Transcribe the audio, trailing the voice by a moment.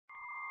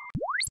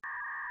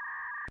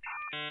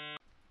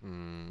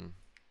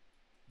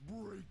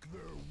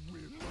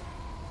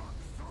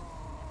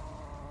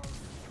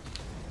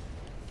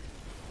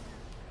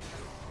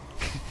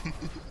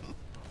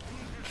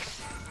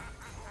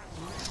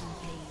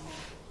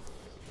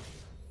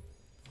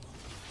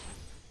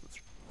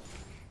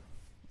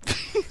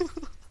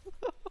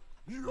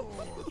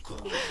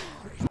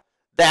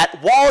That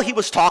while he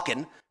was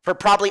talking for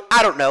probably,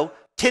 I don't know,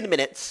 10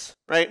 minutes,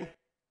 right?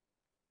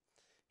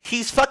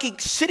 He's fucking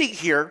sitting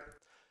here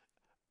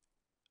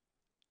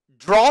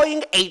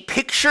drawing a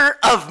picture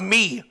of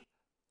me.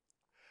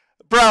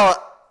 Bro,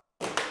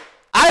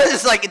 I was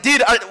just like,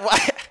 dude, I'm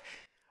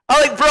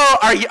like, bro,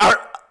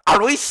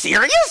 are we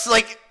serious?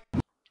 Like,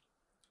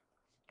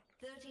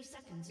 30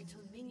 seconds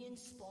until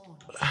minions spawn.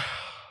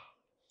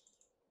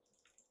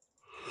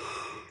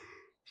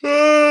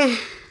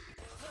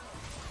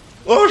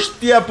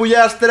 Hostia,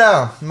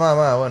 puyastra!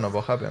 Mamá, bueno,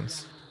 what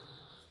happens?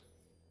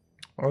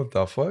 What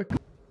the fuck?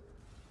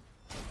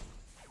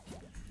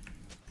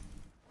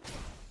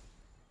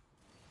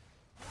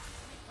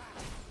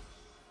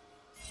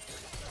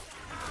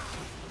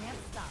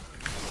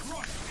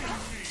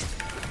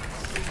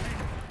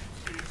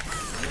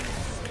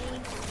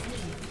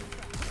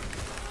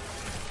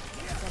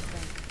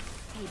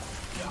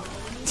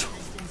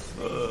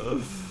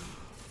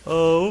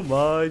 Oh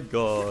my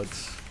god.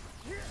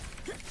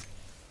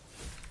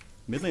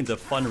 Mid lane's a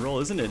fun role,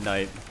 isn't it,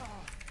 Knight?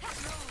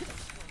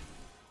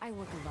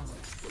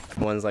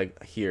 One's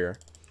like here.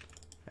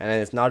 And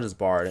then it's not just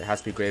Bard, it has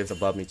to be Graves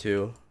above me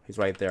too. He's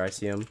right there, I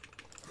see him.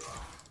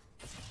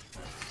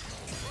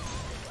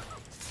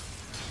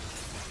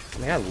 I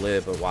mean, I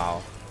live, but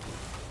wow.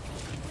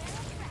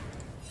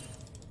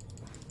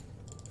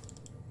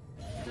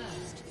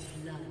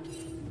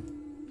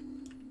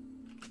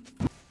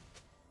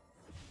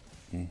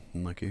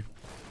 Lucky.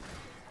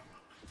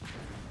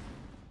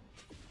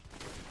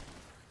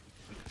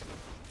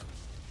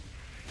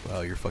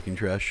 Wow, you're fucking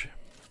trash.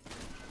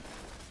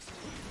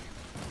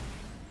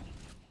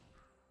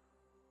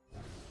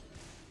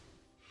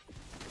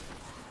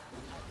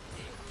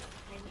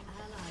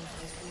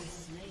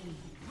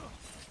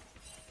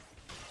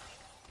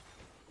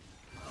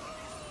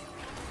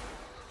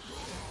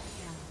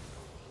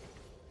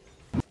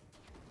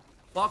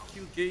 Fuck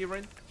you,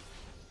 Garen.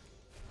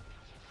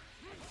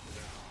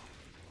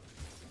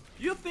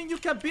 You think you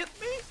can beat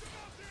me?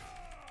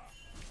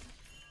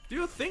 Do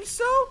you think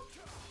so?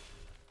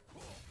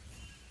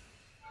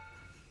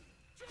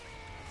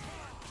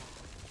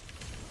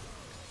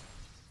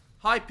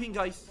 Hi, ping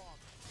guys.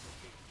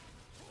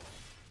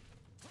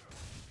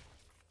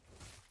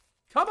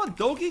 Come on,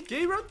 doggy,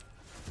 Garen.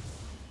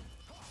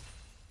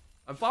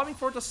 I'm farming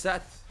for the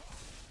set.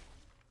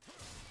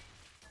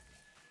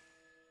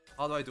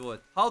 How do I do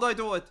it? How do I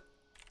do it?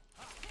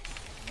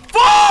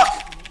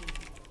 Fuck!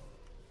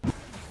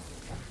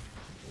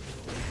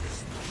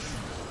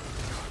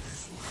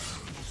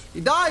 He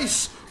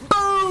dies!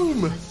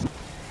 Boom!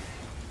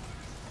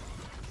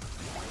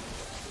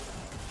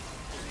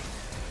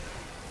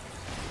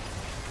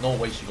 No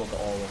way she got the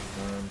all of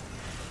them.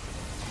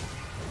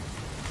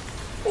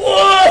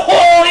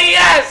 oh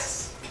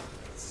yes!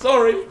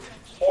 Sorry.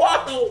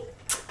 Wow.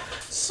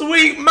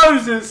 Sweet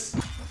Moses.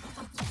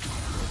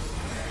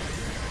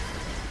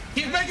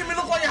 He's making me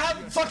look like I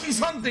have fucking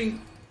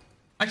something.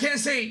 I can't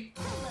say.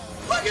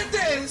 Look at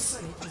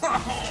this!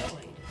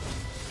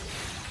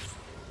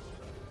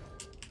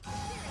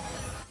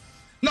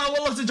 No,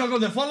 one loves the jungle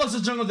diff. One loves the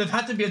jungle diff.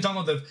 Had to be a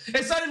jungle diff.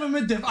 It's not even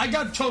mid diff. I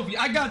got Chovy.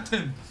 I got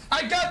him.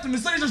 I got him.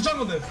 It's not even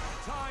jungle diff.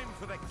 Time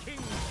for the king.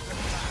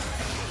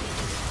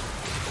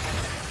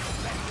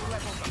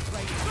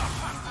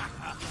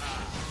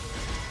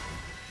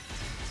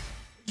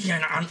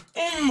 Yan an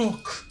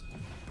ummuk.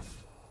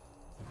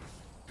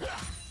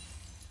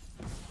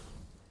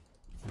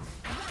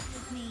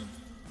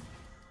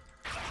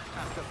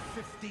 After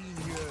 15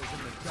 years in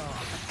the dark,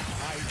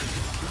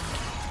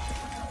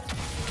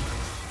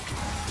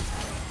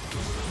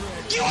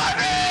 You are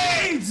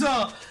AIDS!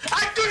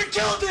 I could have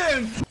killed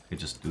him! Okay,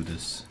 just do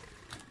this.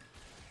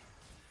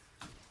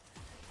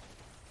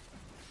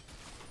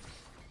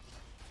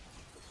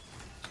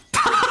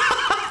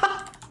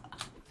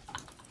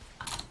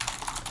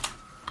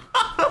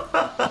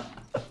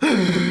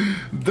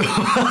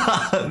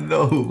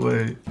 No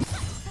way.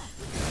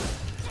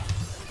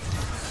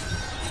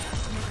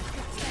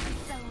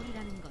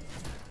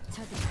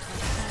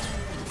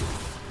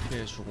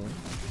 피해주고.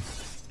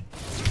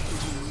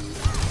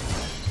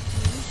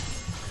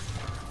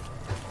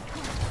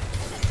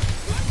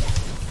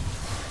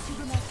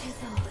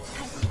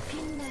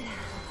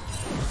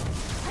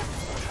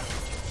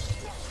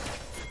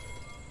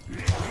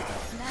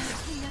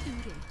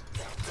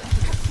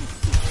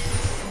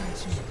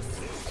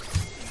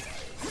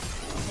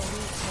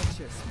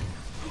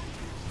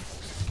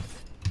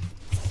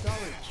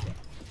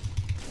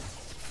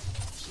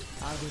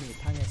 아군이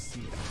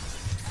당했습니다.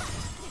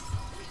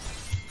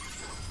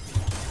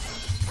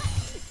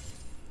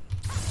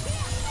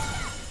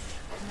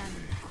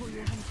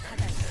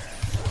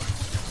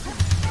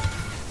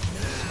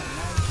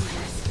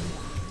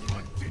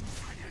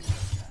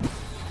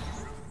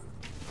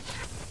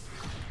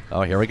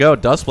 Oh, here we go.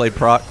 Dustblade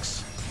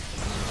procs.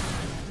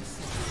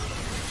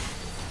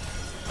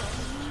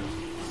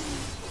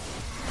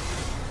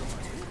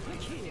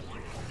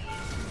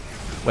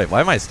 Wait,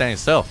 why am I standing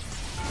still?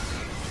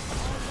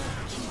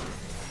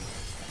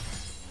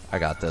 I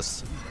got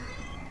this.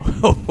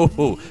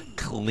 Oh,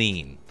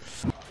 clean.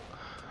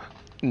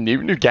 New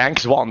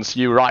ganks once,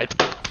 you right.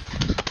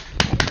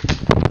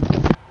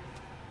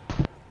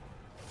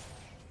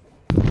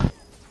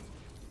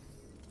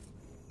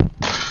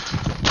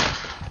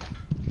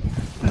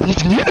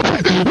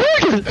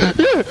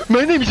 Yeah,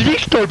 my name is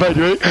Victor, by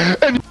the way.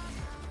 And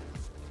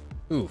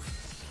Oof.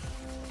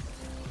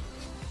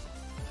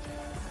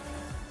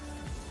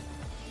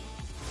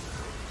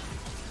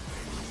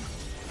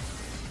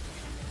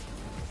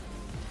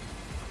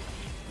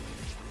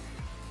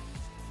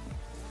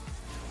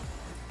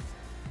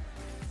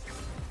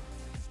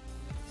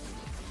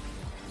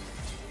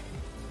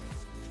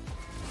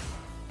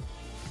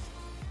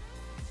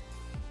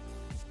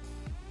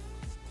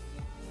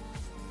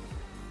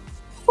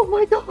 oh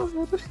my god.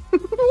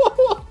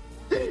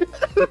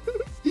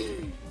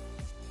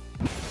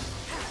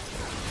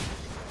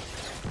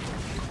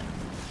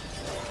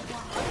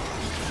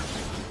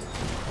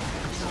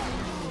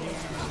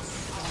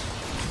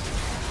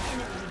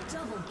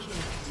 Double kill.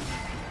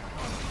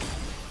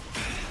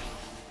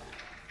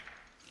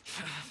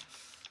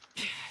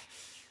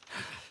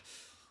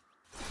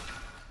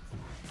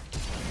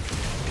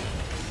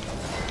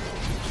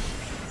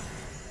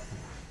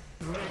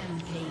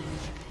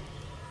 Rampage.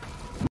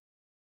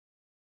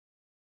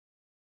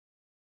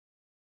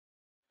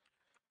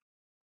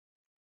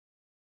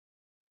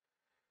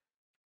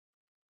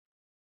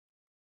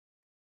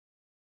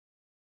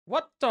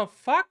 What the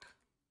fuck?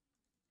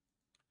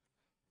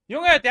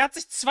 Junge, der hat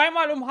sich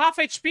zweimal um Half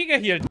HP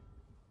gehealt.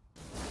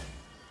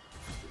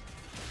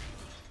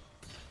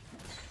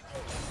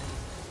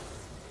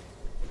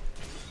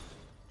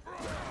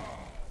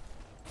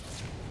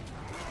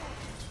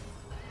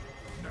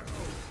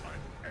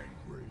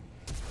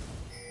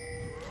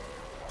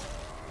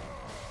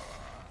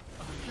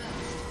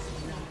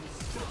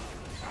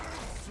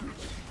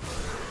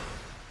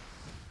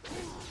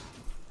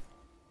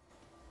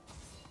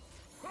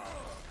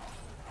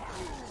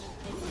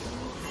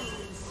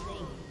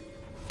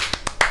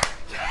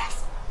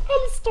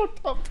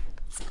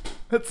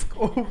 Let's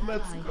go,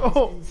 let's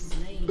go.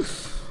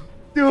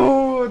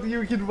 Dude,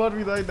 you can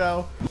 1v9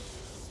 now.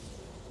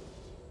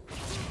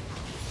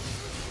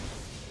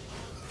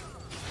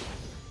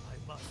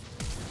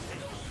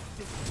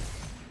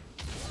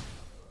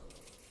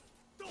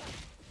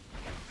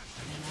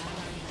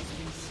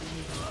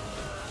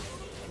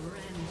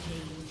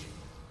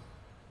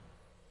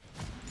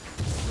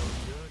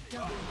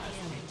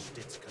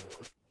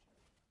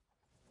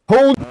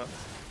 Hold.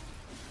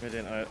 Mit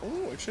den Al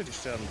oh, ich stehe die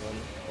sterben dran,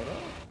 oder?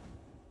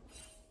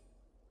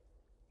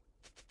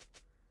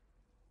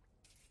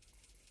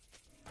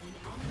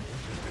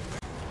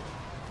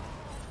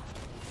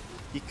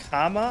 Die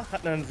Karma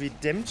hat einen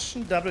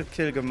Redemption Double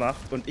Kill gemacht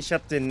und ich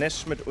habe den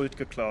Nash mit Ult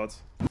geklaut.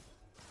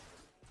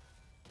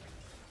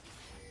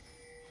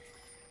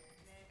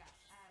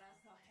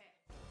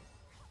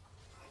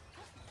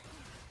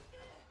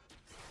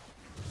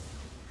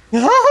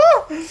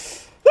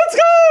 Let's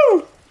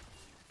go!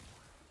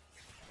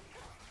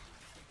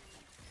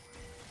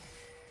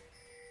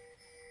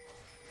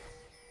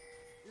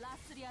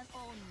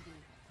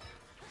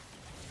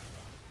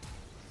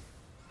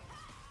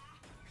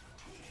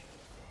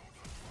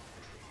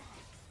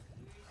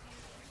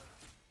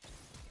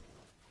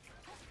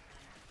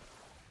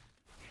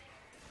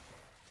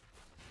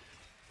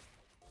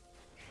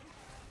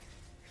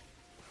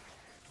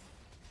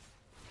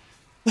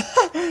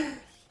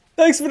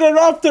 Thanks for the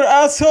raptor,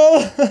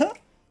 asshole!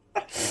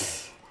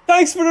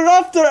 Thanks for the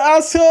raptor,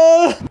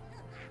 asshole! An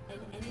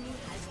enemy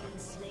has been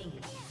slain.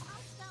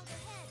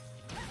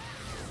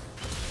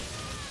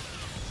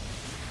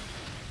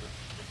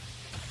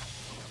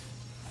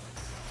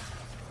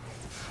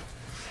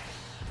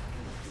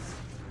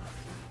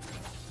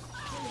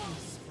 Killing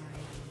spree.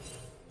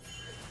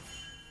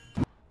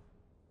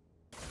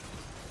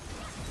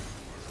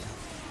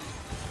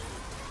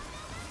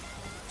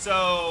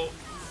 So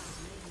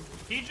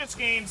he just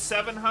gained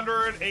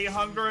 700,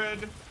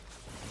 800,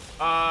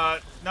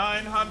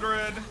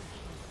 900.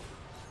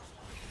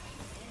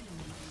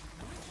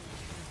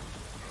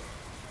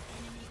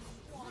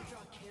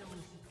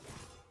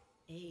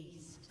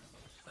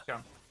 Okay.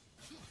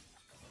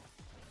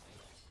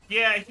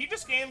 Yeah, he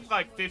just gained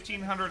like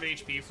 1500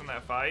 HP from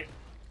that fight.